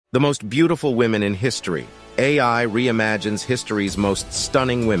The most beautiful women in history. AI reimagines history's most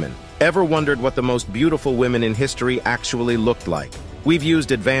stunning women. Ever wondered what the most beautiful women in history actually looked like? We've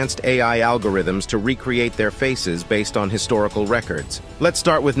used advanced AI algorithms to recreate their faces based on historical records. Let's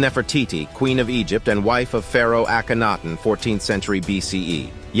start with Nefertiti, Queen of Egypt and wife of Pharaoh Akhenaten, 14th century BCE.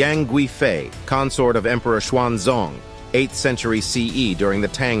 Yang Guifei, consort of Emperor Xuanzong, 8th century CE during the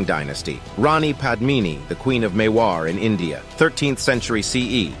Tang Dynasty. Rani Padmini, the Queen of Mewar in India, 13th century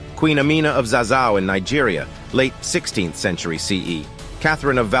CE. Queen Amina of Zazzau in Nigeria, late 16th century CE.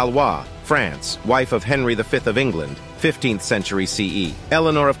 Catherine of Valois, France, wife of Henry V of England, 15th century CE.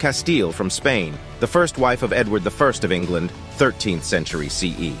 Eleanor of Castile from Spain, the first wife of Edward I of England, 13th century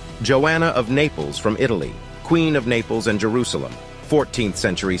CE. Joanna of Naples from Italy, Queen of Naples and Jerusalem, 14th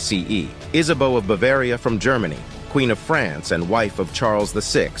century CE. Isabeau of Bavaria from Germany, Queen of France and wife of Charles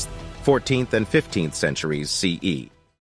VI, 14th and 15th centuries CE.